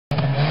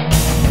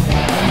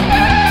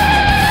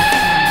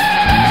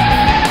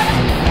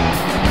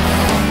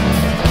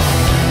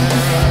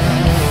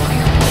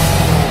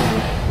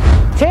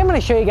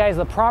show you guys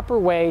the proper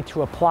way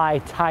to apply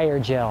tire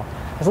gel.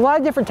 There's a lot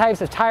of different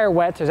types of tire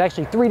wets. There's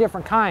actually 3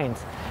 different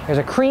kinds. There's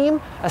a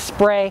cream, a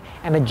spray,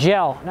 and a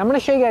gel. And I'm going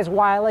to show you guys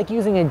why I like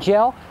using a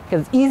gel,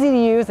 because it's easy to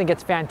use and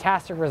gets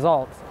fantastic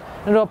results.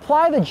 And to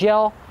apply the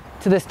gel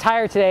to this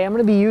tire today, I'm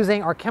going to be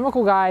using our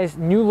Chemical Guys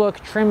New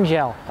Look Trim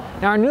Gel.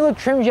 Now our New Look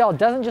Trim Gel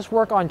doesn't just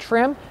work on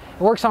trim,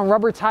 it works on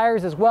rubber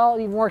tires as well.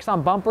 It even works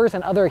on bumpers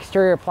and other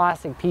exterior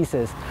plastic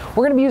pieces.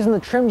 We're going to be using the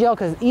trim gel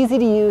because it's easy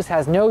to use,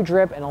 has no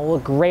drip, and it'll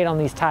look great on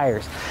these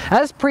tires. Now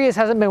this Prius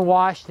hasn't been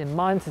washed in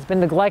months, it's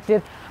been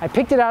neglected. I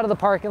picked it out of the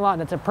parking lot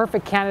and it's a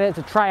perfect candidate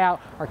to try out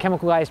our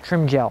Chemical Guys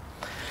Trim Gel.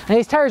 Now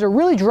these tires are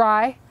really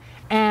dry,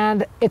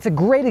 and it's a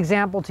great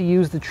example to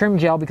use the trim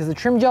gel because the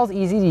trim gel is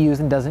easy to use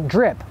and doesn't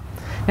drip.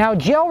 Now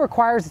gel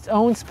requires its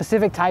own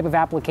specific type of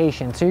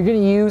application, so you're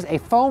going to use a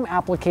foam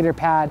applicator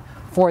pad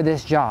for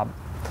this job.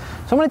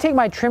 So I'm going to take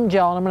my trim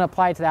gel and I'm going to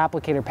apply it to the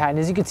applicator pad. And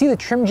as you can see, the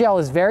trim gel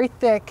is very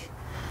thick.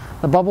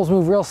 The bubbles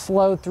move real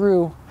slow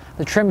through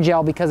the trim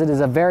gel because it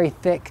is a very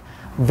thick,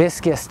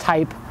 viscous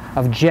type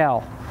of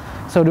gel.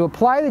 So to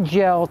apply the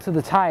gel to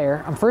the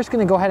tire, I'm first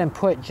going to go ahead and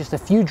put just a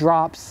few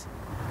drops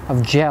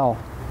of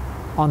gel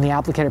on the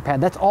applicator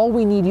pad. That's all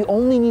we need. You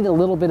only need a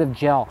little bit of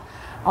gel.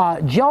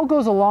 Gel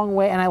goes a long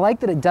way, and I like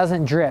that it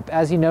doesn't drip.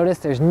 As you notice,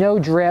 there's no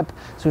drip,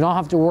 so we don't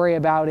have to worry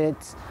about it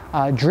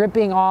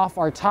dripping off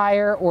our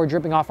tire or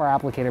dripping off our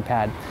applicator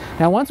pad.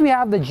 Now once we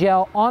have the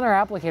gel on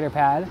our applicator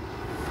pad,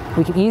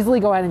 we can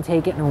easily go ahead and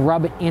take it and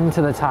rub it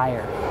into the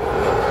tire.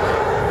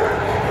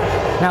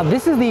 Now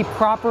this is the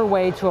proper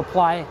way to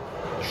apply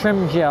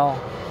trim gel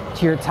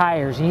to your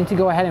tires. You need to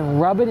go ahead and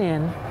rub it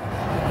in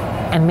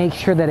and make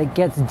sure that it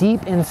gets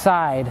deep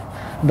inside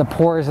the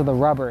pores of the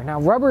rubber. Now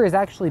rubber is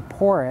actually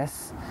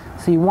porous,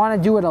 so you want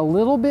to do it a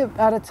little bit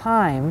at a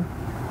time,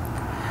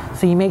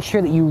 so you make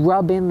sure that you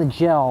rub in the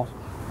gel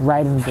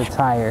right into the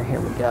tire. Here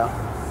we go.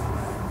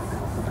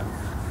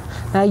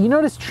 Now you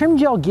notice trim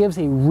gel gives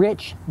a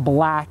rich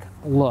black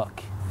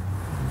look,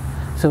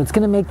 so it's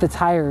going to make the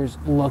tires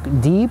look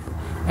deep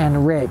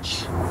and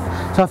rich.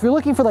 So if you're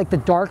looking for like the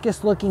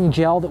darkest looking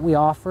gel that we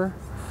offer,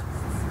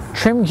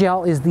 trim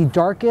gel is the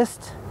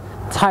darkest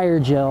tire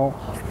gel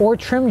or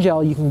trim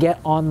gel you can get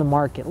on the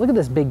market. Look at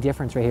this big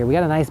difference right here. We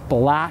got a nice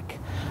black,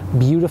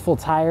 beautiful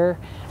tire,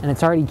 and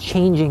it's already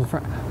changing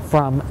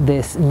from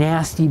this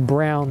nasty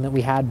brown that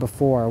we had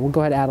before. We'll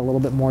go ahead and add a little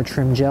bit more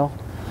trim gel.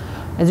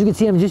 As you can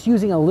see, I'm just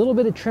using a little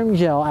bit of trim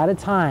gel at a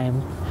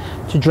time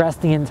to dress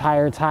the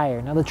entire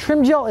tire. Now the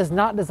trim gel is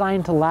not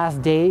designed to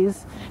last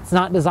days. It's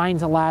not designed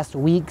to last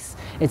weeks.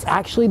 It's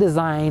actually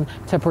designed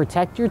to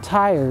protect your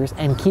tires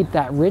and keep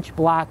that rich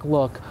black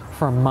look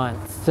for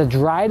months. It's a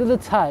dry to the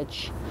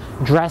touch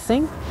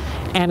dressing,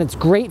 and it's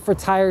great for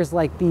tires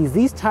like these.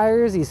 These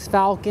tires, these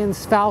Falcons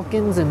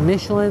and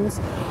Michelins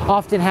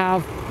often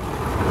have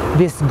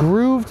this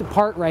grooved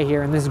part right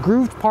here, and this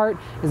grooved part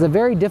is a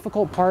very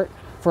difficult part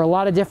for a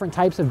lot of different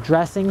types of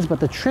dressings, but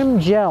the trim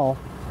gel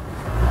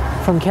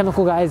from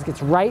Chemical Guys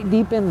gets right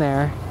deep in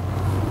there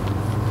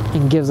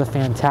and gives a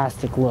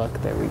fantastic look.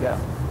 There we go.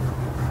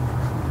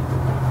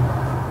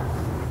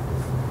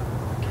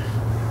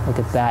 Look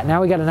at that.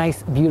 Now we got a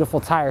nice, beautiful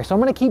tire. So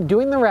I'm going to keep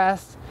doing the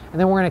rest, and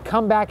then we're going to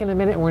come back in a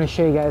minute and we're going to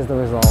show you guys the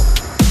results.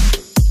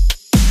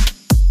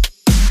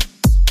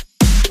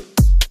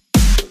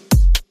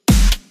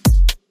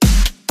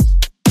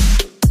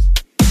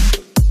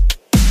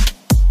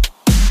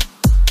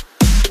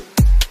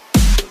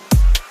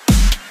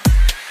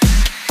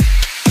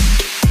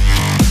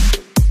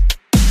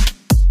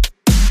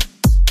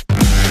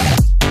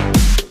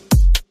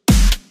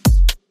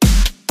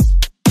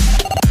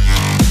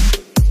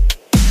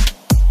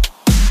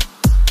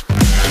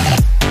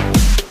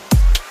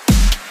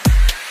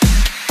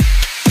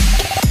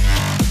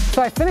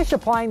 So I finished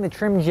applying the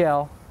trim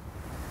gel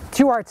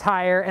to our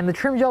tire, and the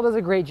trim gel does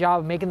a great job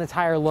of making the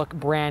tire look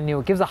brand new.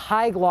 It gives a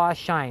high gloss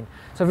shine.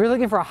 So if you're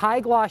looking for a high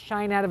gloss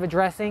shine out of a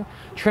dressing,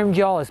 trim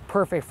gel is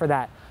perfect for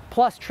that.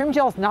 Plus, trim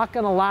gel is not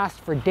going to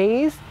last for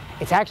days.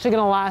 It's actually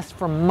going to last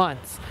for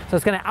months. So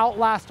it's going to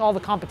outlast all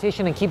the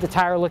competition and keep the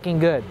tire looking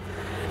good.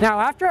 Now,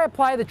 after I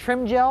apply the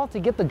trim gel to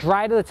get the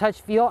dry to the touch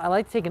feel, I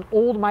like to take an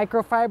old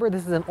microfiber.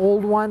 This is an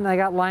old one that I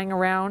got lying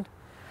around.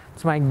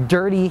 It's my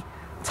dirty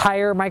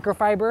tire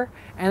microfiber,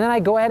 and then I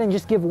go ahead and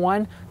just give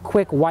one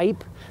quick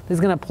wipe. This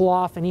is going to pull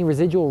off any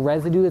residual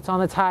residue that's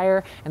on the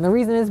tire, and the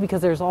reason is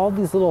because there's all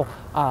these little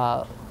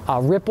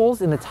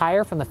ripples in the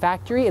tire from the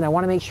factory, and I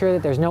want to make sure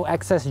that there's no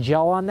excess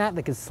gel on that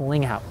could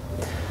sling out.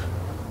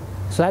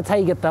 So that's how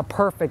you get the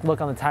perfect look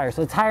on the tire.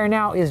 So the tire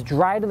now is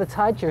dry to the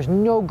touch. There's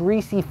no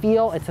greasy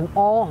feel. It's an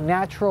all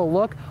natural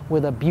look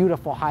with a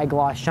beautiful high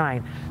gloss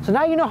shine. So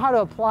now you know how to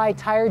apply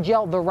tire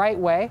gel the right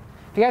way.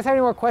 If you guys have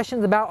any more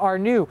questions about our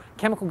new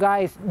Chemical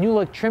Guys New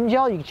Look Trim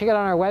Gel, you can check it out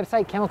on our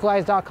website,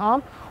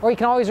 chemicalguys.com, or you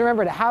can always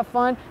remember to have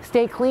fun,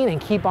 stay clean,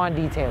 and keep on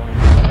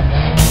detailing.